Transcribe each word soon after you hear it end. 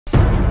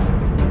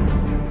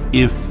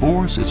If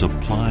force is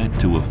applied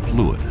to a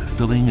fluid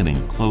filling an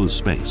enclosed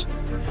space,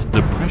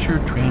 the pressure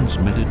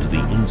transmitted to the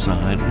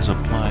inside is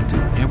applied to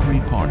every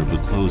part of the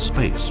closed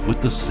space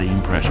with the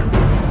same pressure.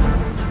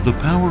 The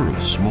power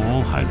of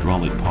small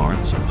hydraulic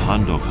parts of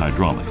Handok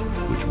hydraulic,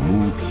 which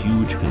move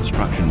huge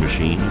construction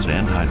machines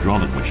and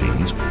hydraulic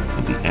machines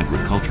in the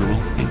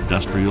agricultural,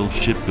 industrial,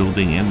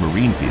 shipbuilding, and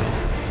marine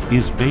field,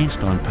 is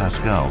based on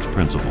Pascal's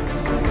principle.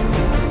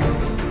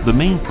 The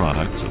main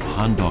products of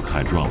Handok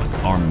hydraulic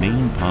are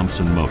main pumps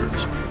and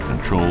motors,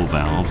 control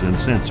valves and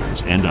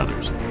sensors, and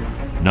others.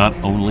 Not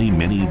only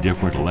many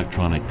different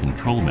electronic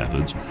control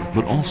methods,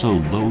 but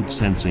also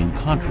load-sensing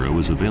control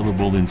is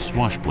available in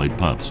swashplate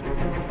pumps.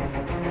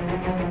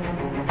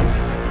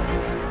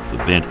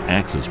 The bent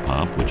axis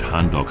pump, which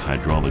Handok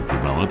Hydraulic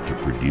developed to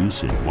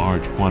produce in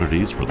large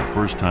quantities for the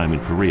first time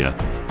in Korea,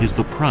 is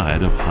the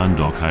pride of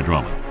Handok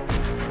Hydraulic.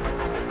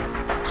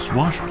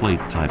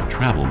 Swashplate-type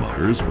travel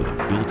motors with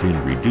a built-in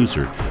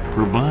reducer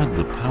provide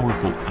the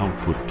powerful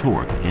output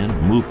torque and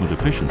movement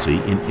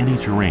efficiency in any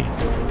terrain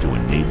to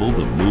enable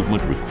the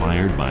movement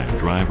required by a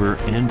driver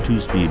and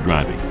two-speed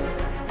driving.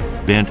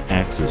 Bent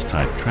axis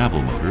type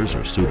travel motors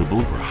are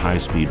suitable for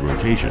high-speed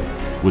rotation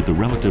with the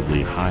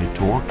relatively high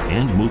torque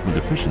and movement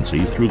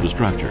efficiency through the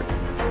structure.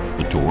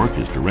 The torque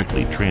is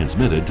directly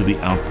transmitted to the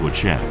output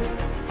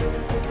shaft.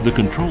 The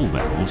control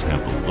valves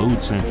have the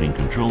load-sensing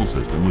control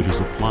system which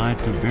is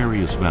applied to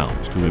various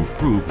valves to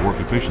improve work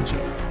efficiency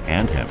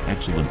and have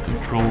excellent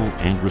control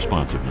and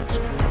responsiveness.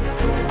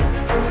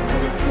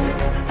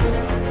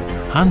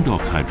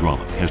 Handok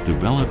Hydraulic has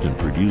developed and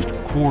produced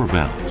core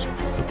valves,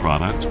 the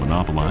products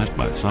monopolized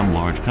by some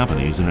large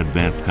companies in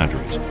advanced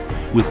countries,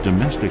 with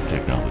domestic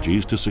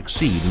technologies to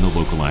succeed in the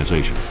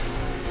localization.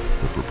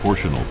 The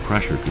proportional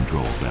pressure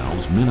control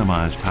valves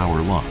minimize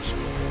power loss,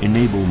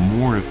 enable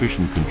more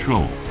efficient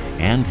control,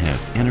 and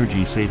have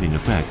energy-saving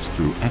effects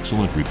through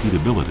excellent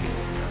repeatability,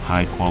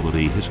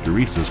 high-quality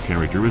hysteresis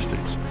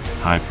characteristics,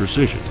 high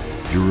precision,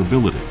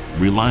 durability,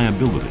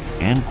 reliability,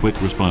 and quick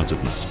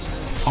responsiveness.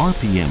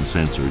 RPM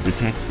sensor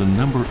detects the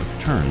number of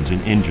turns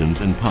in engines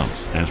and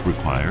pumps as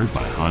required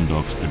by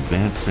Handok's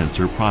Advanced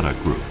Sensor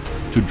product group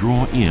to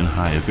draw in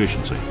high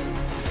efficiency.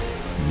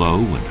 Low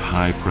and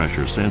high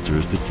pressure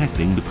sensors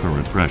detecting the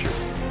current pressure.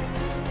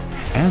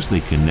 As they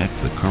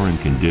connect the current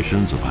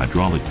conditions of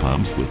hydraulic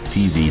pumps with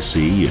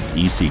PVC and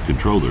EC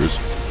controllers,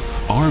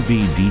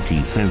 RVDT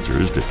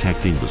sensors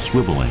detecting the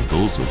swivel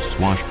angles of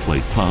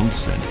swashplate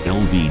pumps and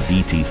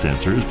LVDT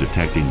sensors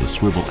detecting the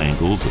swivel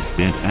angles of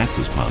bent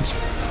axis pumps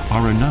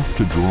are enough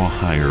to draw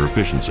higher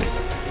efficiency.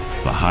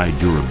 The high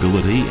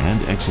durability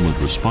and excellent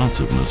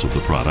responsiveness of the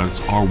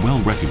products are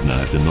well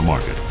recognized in the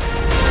market.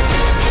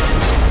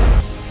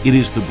 It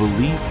is the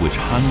belief which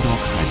Handok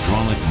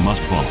Hydraulic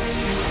must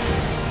follow.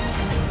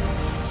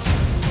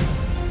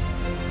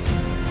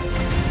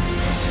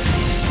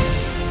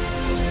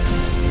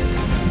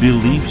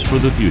 Beliefs for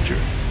the future.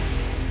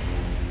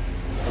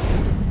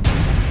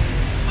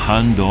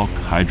 Handok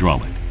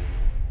Hydraulic.